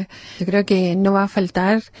 Porque yo creo que no va a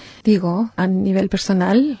faltar, digo, a nivel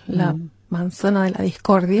personal, la manzana de la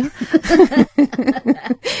discordia.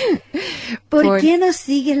 ¿Por qué no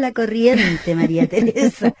sigues la corriente, María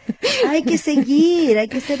Teresa? Hay que seguir, hay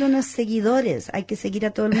que ser unos seguidores, hay que seguir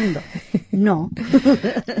a todo el mundo. No,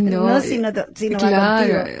 sino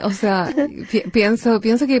claro, o sea, pienso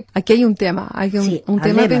que aquí hay un tema, un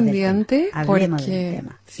tema pendiente,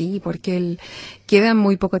 porque queda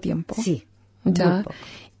muy poco tiempo. Sí, ya. Muy poco.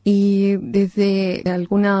 Y desde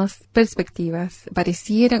algunas perspectivas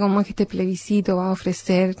pareciera como que este plebiscito va a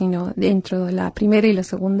ofrecer, dentro de la primera y la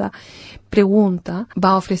segunda pregunta,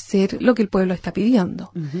 va a ofrecer lo que el pueblo está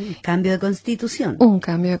pidiendo. Cambio de constitución. Un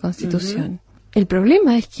cambio de constitución. El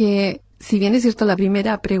problema es que, si bien es cierto, la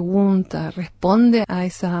primera pregunta responde a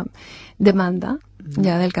esa demanda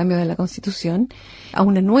ya del cambio de la constitución, a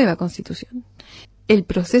una nueva constitución, el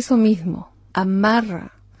proceso mismo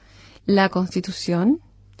amarra la constitución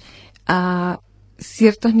a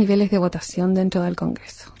ciertos niveles de votación dentro del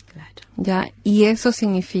Congreso. Claro. ¿Ya? Y eso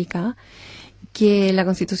significa que la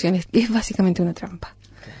Constitución es básicamente una trampa.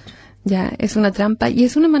 Claro. ¿Ya? Es una trampa y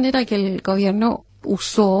es una manera que el gobierno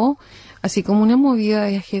usó, así como una movida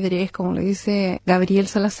de ajedrez, como lo dice Gabriel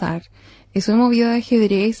Salazar. Es una movida de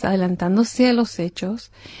ajedrez adelantándose a los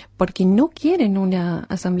hechos porque no quieren una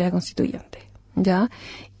asamblea constituyente. ¿Ya?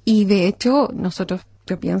 Y de hecho,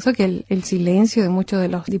 yo pienso que el silencio de muchos de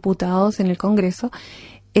los diputados en el Congreso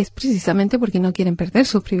es precisamente porque no quieren perder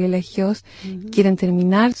sus privilegios, quieren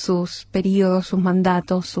terminar sus periodos, sus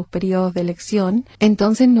mandatos, sus periodos de elección.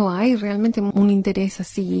 Entonces no hay realmente un interés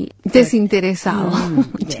así desinteresado,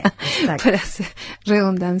 para hacer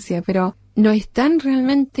redundancia, pero no están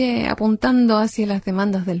realmente apuntando hacia las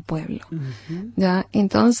demandas del pueblo. ¿Ya?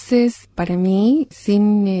 Entonces, para mí,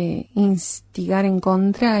 sin instigar en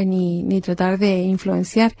contra ni tratar de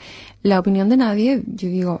influenciar la opinión de nadie, yo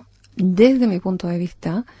digo, desde mi punto de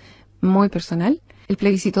vista muy personal, el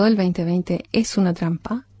plebiscito del 2020 es una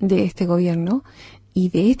trampa de este gobierno y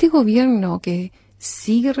de este gobierno que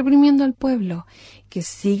sigue reprimiendo al pueblo, que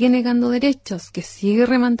sigue negando derechos, que sigue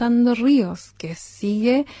rematando ríos, que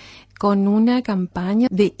sigue con una campaña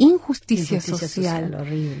de injusticia social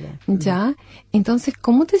horrible. ¿Ya? Entonces,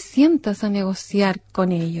 ¿cómo te sientas a negociar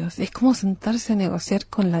con ellos? Es como sentarse a negociar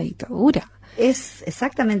con la dictadura. Es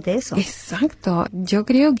exactamente eso. Exacto. Yo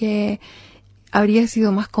creo que habría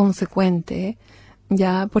sido más consecuente,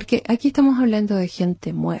 ya, porque aquí estamos hablando de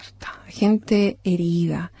gente muerta, gente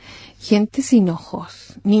herida, gente sin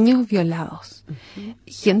ojos, niños violados,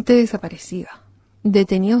 gente desaparecida,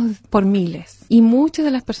 detenidos por miles. Y muchas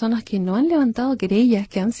de las personas que no han levantado querellas,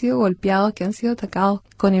 que han sido golpeados, que han sido atacados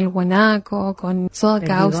con el guanaco, con soda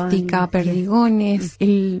cáustica, perdigones,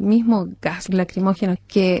 el mismo gas lacrimógeno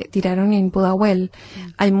que tiraron en Pudahuel.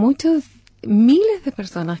 Hay muchos, miles de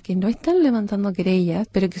personas que no están levantando querellas,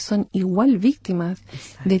 pero que son igual víctimas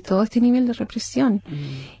de todo este nivel de represión.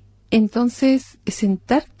 Entonces,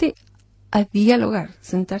 sentarte a dialogar,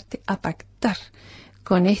 sentarte a pactar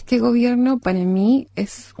con este gobierno, para mí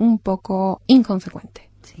es un poco inconsecuente.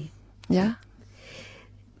 Sí. ¿Ya?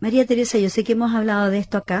 María Teresa, yo sé que hemos hablado de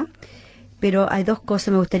esto acá, pero hay dos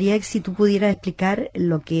cosas. Me gustaría que si tú pudieras explicar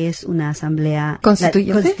lo que es una asamblea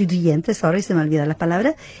constituyente, sorry, se me olvidan las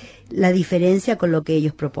palabras, la diferencia con lo que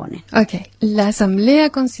ellos proponen. Okay. La asamblea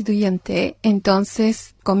constituyente,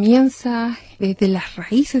 entonces, comienza desde las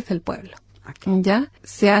raíces del pueblo. ¿Ya?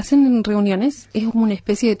 Se hacen reuniones, es como una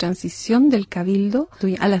especie de transición del cabildo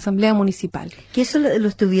a la asamblea municipal. Que eso lo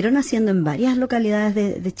estuvieron haciendo en varias localidades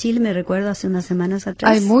de Chile, me recuerdo hace unas semanas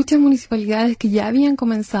atrás. Hay muchas municipalidades que ya habían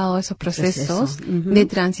comenzado esos procesos de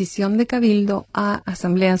transición de cabildo a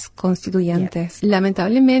asambleas constituyentes.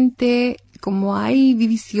 Lamentablemente, como hay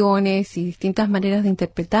divisiones y distintas maneras de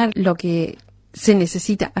interpretar lo que se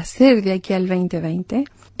necesita hacer de aquí al 2020,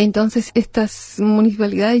 entonces estas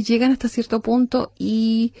municipalidades llegan hasta cierto punto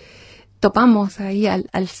y topamos ahí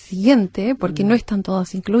al siguiente, porque no están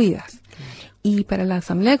todas incluidas. Y para la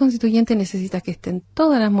Asamblea Constituyente necesita que estén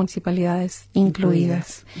todas las municipalidades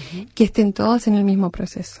incluidas, que estén todas en el mismo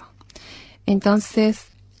proceso. Entonces,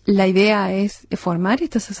 la idea es formar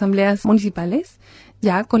estas asambleas municipales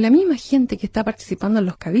ya con la misma gente que está participando en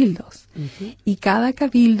los cabildos. Y cada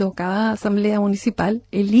cabildo, cada asamblea municipal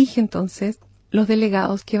elige entonces los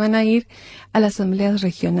delegados que van a ir a las asambleas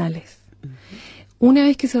regionales. Una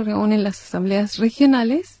vez que se reúnen las asambleas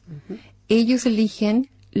regionales, ellos eligen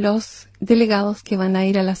los delegados que van a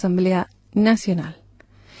ir a la asamblea nacional.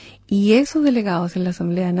 Y esos delegados en la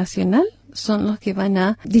asamblea nacional son los que van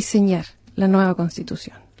a diseñar la nueva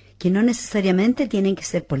constitución. Que no necesariamente tienen que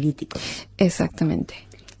ser políticos. Exactamente.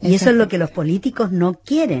 Y eso es lo que los políticos no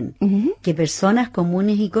quieren, que personas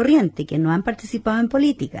comunes y corrientes que no han participado en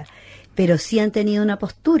política, pero sí han tenido una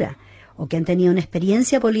postura o que han tenido una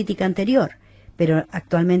experiencia política anterior, pero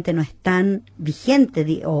actualmente no están vigentes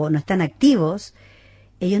o no están activos,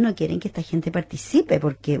 ellos no quieren que esta gente participe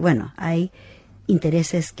porque, bueno, hay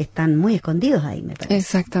intereses que están muy escondidos ahí, me parece.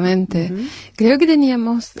 Exactamente. Creo que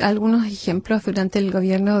teníamos algunos ejemplos durante el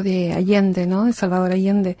gobierno de Allende, ¿no? De Salvador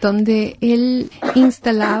Allende, donde él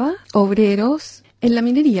instalaba obreros en la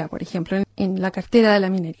minería, por ejemplo, en la cartera de la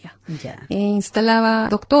minería. E instalaba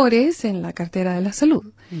doctores en la cartera de la salud.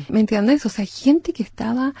 ¿Me entiendes? O sea, gente que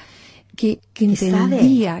estaba... que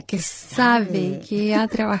entendía, que sabe, que ha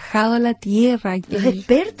trabajado la tierra. Los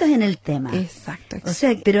expertos en el tema. Exacto. O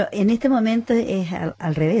sea, pero en este momento es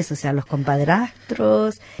al revés, o sea, los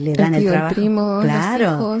compadrastros le dan el trabajo. El primo,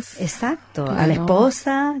 claro, los hijos. Exacto. Claro. A la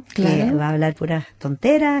esposa, que va a hablar puras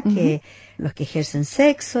tonteras, que los que ejercen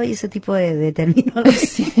sexo y ese tipo de términos.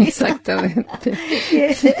 Sí, exactamente.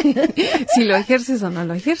 Si lo ejerces o no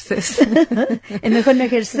lo ejerces. Es mejor no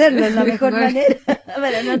ejercerlo, es la mejor manera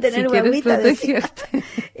para no tener guaguita.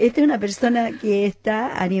 Esta es una persona que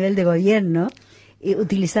está a nivel de gobierno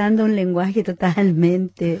utilizando un lenguaje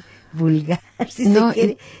totalmente vulgar, si se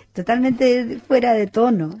quiere, totalmente fuera de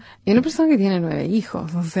tono. Y una persona que tiene 9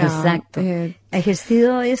 hijos, o sea... Exacto. Ha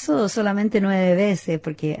ejercido eso solamente 9 veces,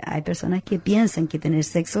 porque hay personas que piensan que tener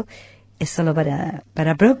sexo es solo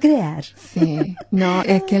para procrear. Sí, no,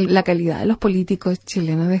 es que la calidad de los políticos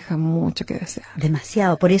chilenos deja mucho que desear.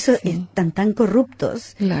 Demasiado, por eso están tan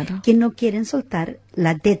corruptos que no quieren soltar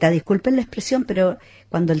la teta, disculpen la expresión, pero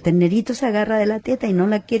cuando el ternerito se agarra de la teta y no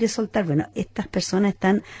la quiere soltar, bueno, estas personas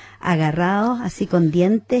están agarrados así con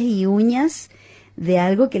dientes y uñas de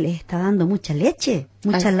algo que les está dando mucha leche,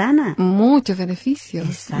 mucha lana. Muchos beneficios.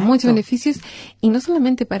 Exacto. Muchos beneficios, y no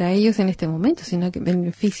solamente para ellos en este momento, sino que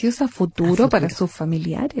beneficios a futuro para sus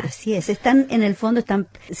familiares. Así es, están en el fondo, están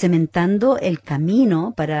cementando el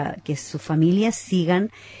camino para que sus familias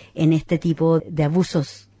sigan en este tipo de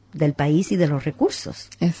abusos del país y de los recursos.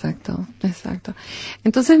 Exacto, exacto.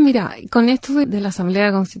 Entonces, mira, con esto de la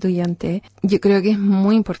Asamblea Constituyente, yo creo que es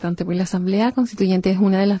muy importante, porque la Asamblea Constituyente es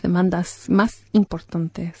una de las demandas más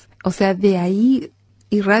importantes. O sea, de ahí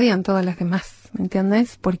irradian todas las demás, ¿me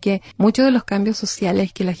entiendes? Porque muchos de los cambios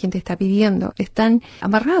sociales que la gente está pidiendo están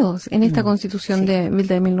amarrados en esta Constitución de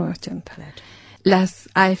 1980. Claro. Las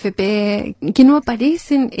AFP, que no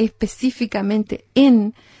aparecen específicamente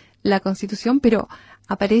en la Constitución, pero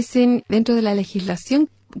aparecen dentro de la legislación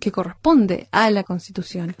que corresponde a la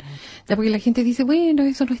Constitución. Ya, porque la gente dice, bueno,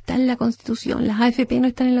 eso no está en la Constitución, las AFP no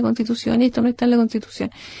están en la Constitución, esto no está en la Constitución.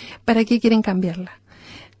 ¿Para qué quieren cambiarla?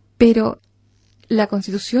 Pero la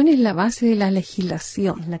Constitución es la base de la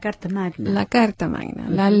legislación. La Carta Magna. La Carta Magna.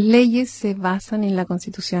 Las leyes se basan en la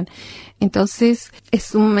Constitución. Entonces, es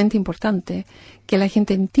sumamente importante que la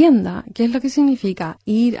gente entienda qué es lo que significa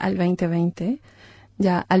ir al 2020,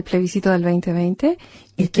 ya al plebiscito del 2020.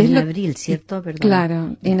 Y qué es en lo, abril, ¿cierto? Perdón.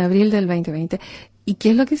 Claro, en abril del 2020. ¿Y qué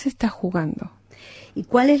es lo que se está jugando? ¿Y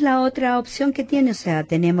cuál es la otra opción que tiene? O sea,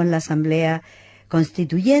 tenemos la Asamblea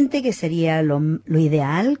Constituyente, que sería lo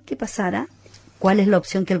ideal que pasara. ¿Cuál es la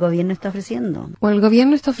opción que el gobierno está ofreciendo? Bueno, el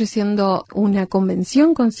gobierno está ofreciendo una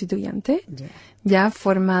convención constituyente, ya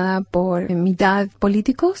formada por mitad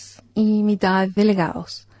políticos y mitad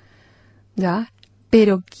delegados, ¿ya?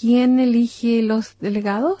 Pero ¿quién elige los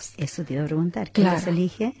delegados? Eso te iba a preguntar. ¿Quién los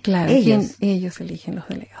elige? Claro, ellos eligen los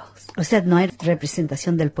delegados. O sea, no hay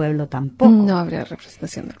representación del pueblo tampoco. No habrá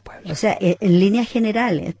representación del pueblo. O sea, en líneas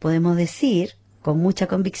generales podemos decir con mucha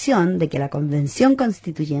convicción de que la Convención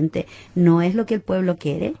Constituyente no es lo que el pueblo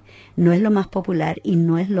quiere, no es lo más popular y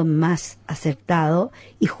no es lo más acertado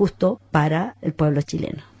y justo para el pueblo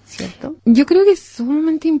chileno, ¿cierto? Yo creo que es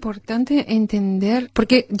sumamente importante entender,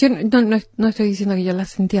 porque yo no estoy diciendo que yo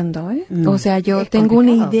las entiendo, ¿eh? O sea, yo tengo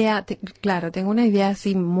una idea, tengo una idea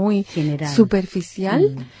así muy general,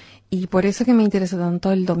 superficial. Y por eso que me interesa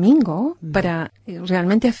tanto el domingo, para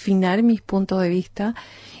realmente afinar mis puntos de vista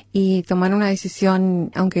y tomar una decisión,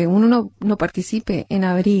 aunque uno no participe en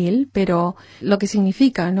abril, pero lo que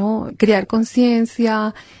significa, ¿no? Crear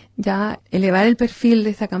conciencia, ya elevar el perfil de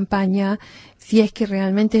esta campaña, si es que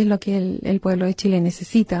realmente es lo que el pueblo de Chile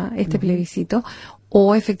necesita, este plebiscito,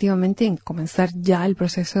 o efectivamente comenzar ya el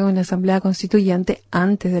proceso de una asamblea constituyente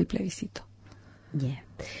antes del plebiscito.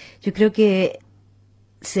 Yo creo que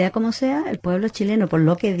sea como sea, el pueblo chileno, por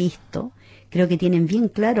lo que he visto, creo que tienen bien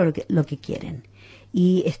claro lo que quieren.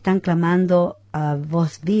 Y están clamando a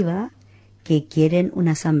voz viva que quieren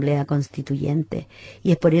una asamblea constituyente.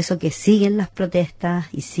 Y es por eso que siguen las protestas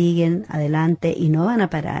y siguen adelante y no van a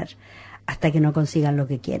parar hasta que no consigan lo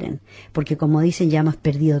que quieren. Porque como dicen, ya hemos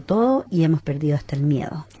perdido todo y hemos perdido hasta el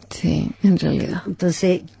miedo. Sí, en realidad.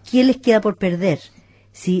 Entonces, ¿qué les queda por perder?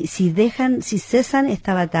 Si cesan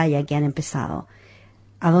esta batalla que han empezado,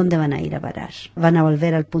 ¿a dónde van a ir a parar? ¿Van a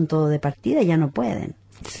volver al punto de partida? Ya no pueden.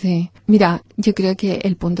 Sí. Mira, yo creo que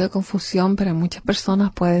el punto de confusión para muchas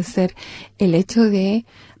personas puede ser el hecho de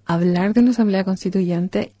hablar de una asamblea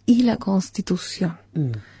constituyente y la Constitución.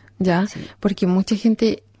 ¿Ya? Sí. Porque mucha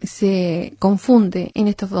gente se confunde en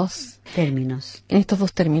estos dos términos.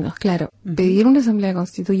 Claro. Pedir una asamblea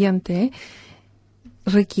constituyente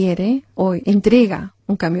requiere o entrega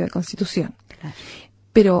un cambio de Constitución. Claro.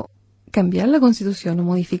 Pero cambiar la Constitución o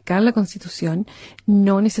modificar la Constitución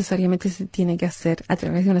no necesariamente se tiene que hacer a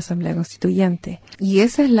través de una asamblea constituyente. Y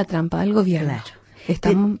esa es la trampa del gobierno. Claro.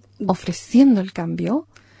 Están ofreciendo el cambio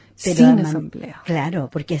sin asamblea. Claro,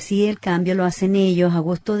 porque así el cambio lo hacen ellos, a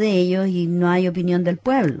gusto de ellos, y no hay opinión del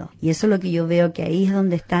pueblo. Y eso es lo que yo veo, que ahí es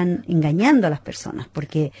donde están engañando a las personas.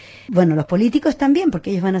 Porque, bueno, los políticos también,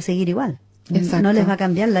 porque ellos van a seguir igual. Exacto. No les va a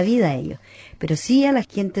cambiar la vida a ellos, pero sí a la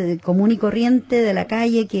gente común y corriente de la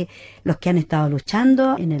calle, que los que han estado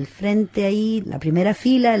luchando en el frente ahí, la primera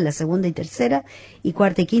fila, en la segunda y tercera y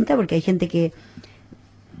cuarta y quinta, porque hay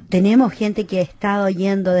tenemos gente que ha estado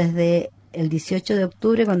yendo desde el 18 de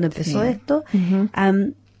octubre cuando empezó esto,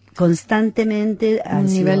 constantemente un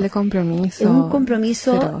nivel de compromiso, un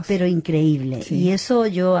compromiso feroz, pero increíble. Sí. Y eso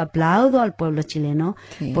yo aplaudo al pueblo chileno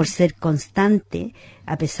por ser constante,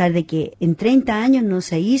 a pesar de que en 30 años no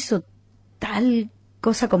se hizo tal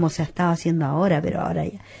cosa como se ha estado haciendo ahora, pero ahora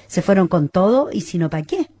ya se fueron con todo, y si no, ¿para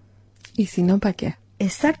qué? Y si no, ¿para qué?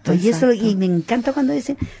 Exacto, y me encanta cuando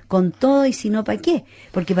dicen con todo y si no, ¿para qué?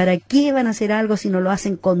 Porque ¿para qué van a hacer algo si no lo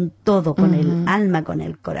hacen con todo, con el alma, con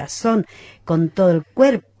el corazón, con todo el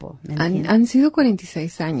cuerpo? Han sido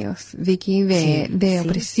 46 años, Vicky, de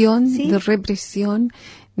opresión, de represión,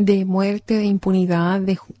 de muerte, de impunidad,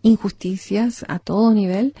 de injusticias a todo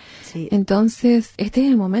nivel. Sí. Entonces, este es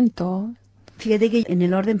el momento. Fíjate que en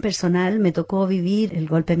el orden personal me tocó vivir el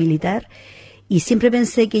golpe militar y siempre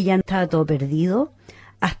pensé que ya estaba todo perdido.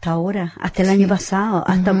 Hasta ahora, hasta el año pasado,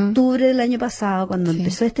 hasta octubre del año pasado, cuando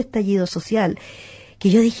empezó este estallido social,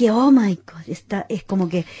 que yo dije, oh my God, es como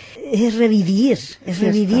que es revivir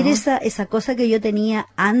esa cosa que yo tenía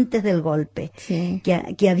antes del golpe,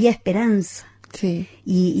 que había esperanza. Sí.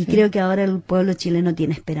 Y creo que ahora el pueblo chileno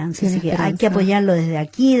tiene esperanza, así que hay que apoyarlo desde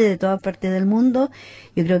aquí, desde todas partes del mundo.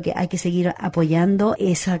 Yo creo que hay que seguir apoyando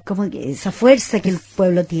esa fuerza que el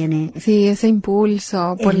pueblo tiene. Sí, ese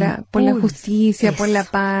impulso por la justicia, por la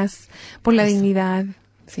paz, por la dignidad.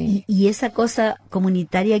 Sí. Y esa cosa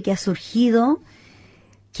comunitaria que ha surgido,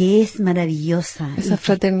 que es maravillosa. Esa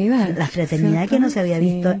fraternidad. La fraternidad, ¿cierto? Que no se había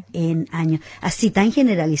visto en años. Así tan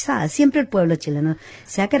generalizada. Siempre el pueblo chileno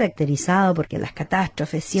se ha caracterizado porque las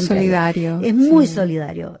catástrofes siempre... Solidario. Es muy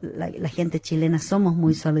solidario. La gente chilena somos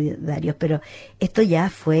muy solidarios, pero esto ya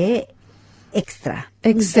fue extra.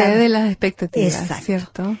 Excede las expectativas. Exacto.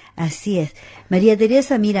 ¿Cierto? Así es. María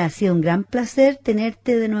Teresa, mira, ha sido un gran placer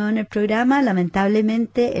tenerte de nuevo en el programa.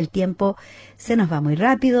 Lamentablemente el tiempo se nos va muy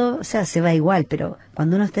rápido, o sea, se va igual, pero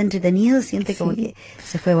cuando uno está entretenido siente como que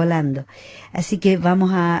se fue volando. Así que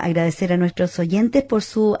vamos a agradecer a nuestros oyentes por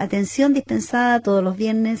su atención dispensada todos los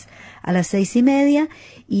viernes a las 6:30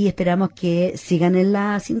 y esperamos que sigan en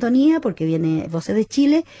la sintonía porque viene Voces de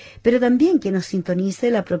Chile, pero también que nos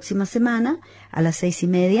sintonice la próxima semana a las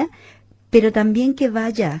 6:30, pero también que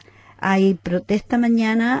vaya. Hay protesta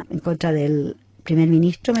mañana en contra del primer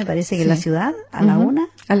ministro, me parece que en la ciudad, a la 1.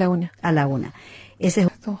 A la 1. A la 1. Ese es,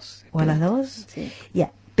 ¿o a las 2? Sí.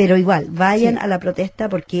 Ya. Pero igual, vayan a la protesta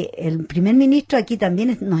porque el primer ministro aquí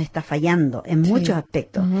también nos está fallando en muchos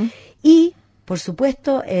aspectos. Y, por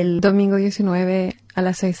supuesto, el domingo 19 a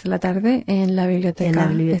las 6 de la tarde en la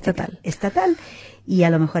biblioteca, estatal. Y a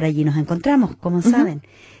lo mejor allí nos encontramos, como saben.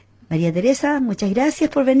 María Teresa, muchas gracias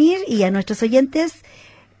por venir y a nuestros oyentes,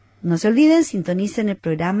 no se olviden, sintonicen el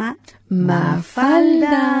programa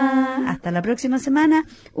Mafalda. Hasta la próxima semana.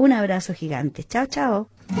 Un abrazo gigante. Chao, chao.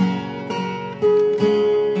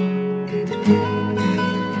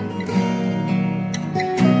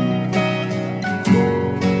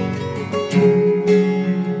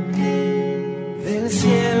 Del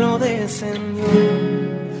cielo descendió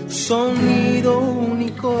sonido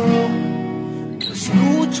único. Lo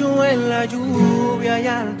escucho en la lluvia y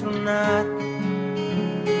al tronar.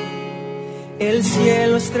 El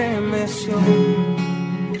cielo estremeció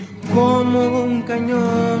como un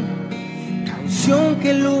cañón, canción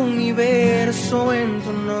que el universo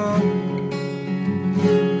entonó.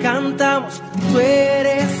 Cantamos, tú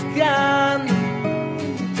eres grande,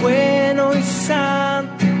 bueno y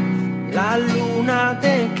santo. La luna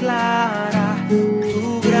declara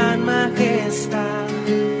tu gran majestad.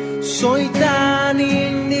 Soy tan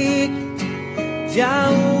indigno y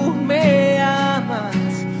aún me amas.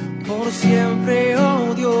 Por siempre,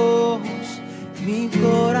 oh Dios, mi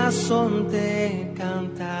corazón te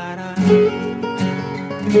cantará.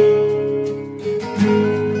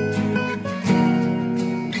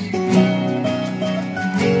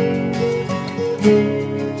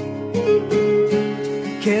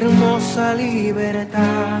 Qué hermosa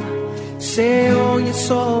libertad se oye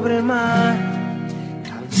sobre el mar,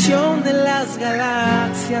 canción de las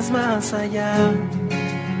galaxias más allá.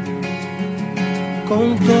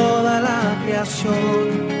 Con toda la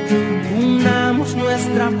creación, unamos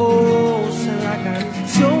nuestra voz en la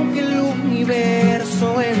canción que el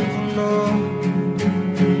universo entonó.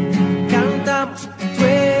 Cantamos, tú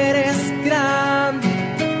eres grande,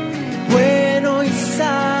 bueno y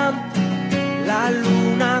santo, la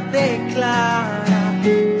luna declara